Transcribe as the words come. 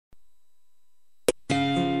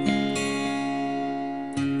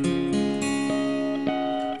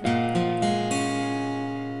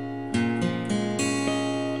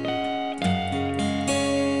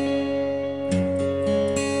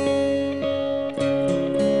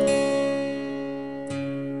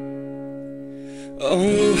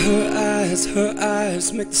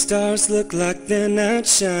eyes make the stars look like they're not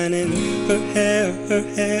shining. Her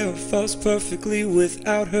hair falls perfectly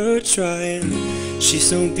without her trying. She's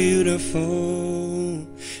so beautiful,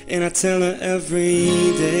 and I tell her every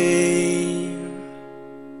day.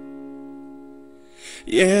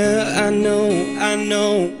 Yeah, I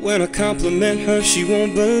know, when I compliment her she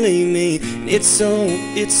won't believe me. It's so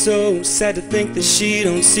sad to think that she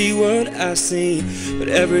don't see what I see. But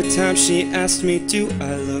every time she asks me, do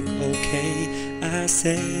I look okay, I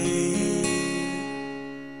say,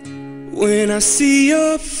 when I see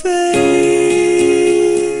your face,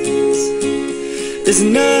 there's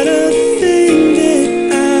not a thing that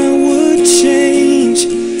I would change.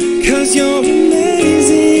 'Cause you're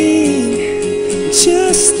amazing,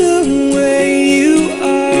 just the way you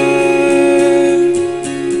are.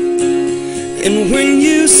 And when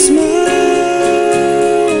you smile,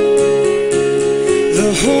 the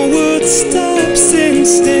whole world stops and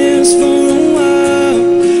stares for a while.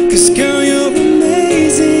 'Cause girl, you're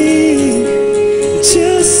amazing,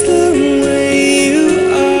 just the way you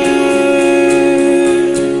are.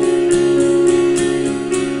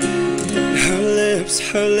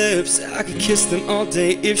 Her lips, I could kiss them all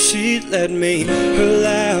day if she'd let me. Her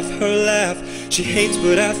laugh, she hates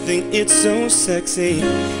but I think it's so sexy.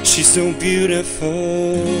 She's so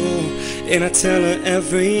beautiful, and I tell her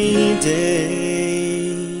every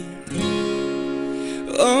day.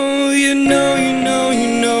 Oh, you know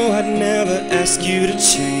I'd never ask you to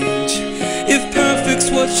change. If perfect's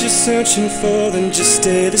what you're searching for, then just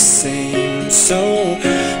stay the same. So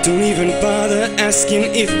don't even bother asking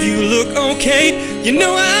if you look okay. You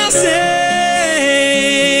know I'll say,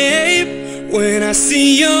 when I see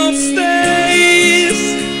your face,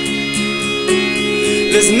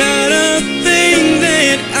 there's not a thing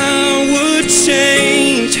that I would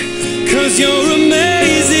change. 'Cause you're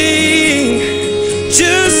amazing,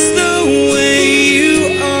 just the way you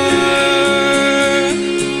are.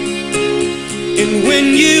 And when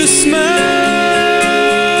you smile,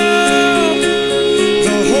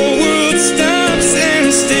 the whole world stops and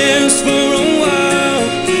stares for a while.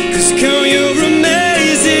 'Cause girl, you're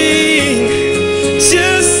amazing,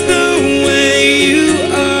 just the way you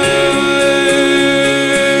are.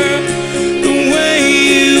 The way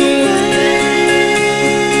you are,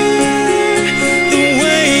 the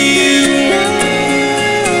way you are.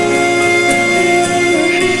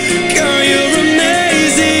 Girl, you're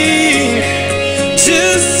amazing,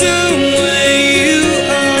 just the way you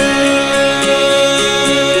are.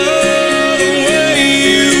 The way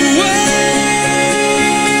you are,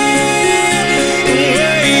 the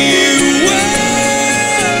way you are.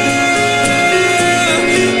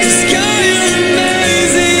 'Cause girl, you're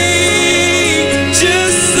amazing,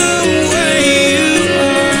 just the way you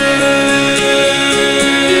are.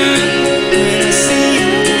 When I see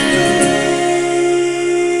your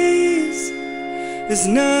face, there's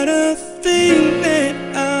not a thing that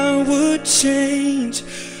I would change.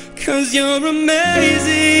 'Cause you're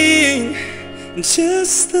amazing,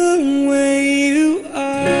 just the way you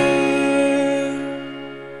are.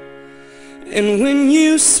 And when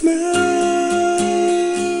you smile,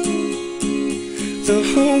 the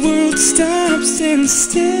whole world stops and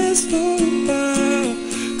stares for a while.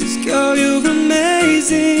 'Cause girl, you're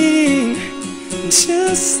amazing,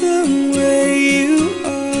 just the way you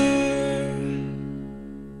are.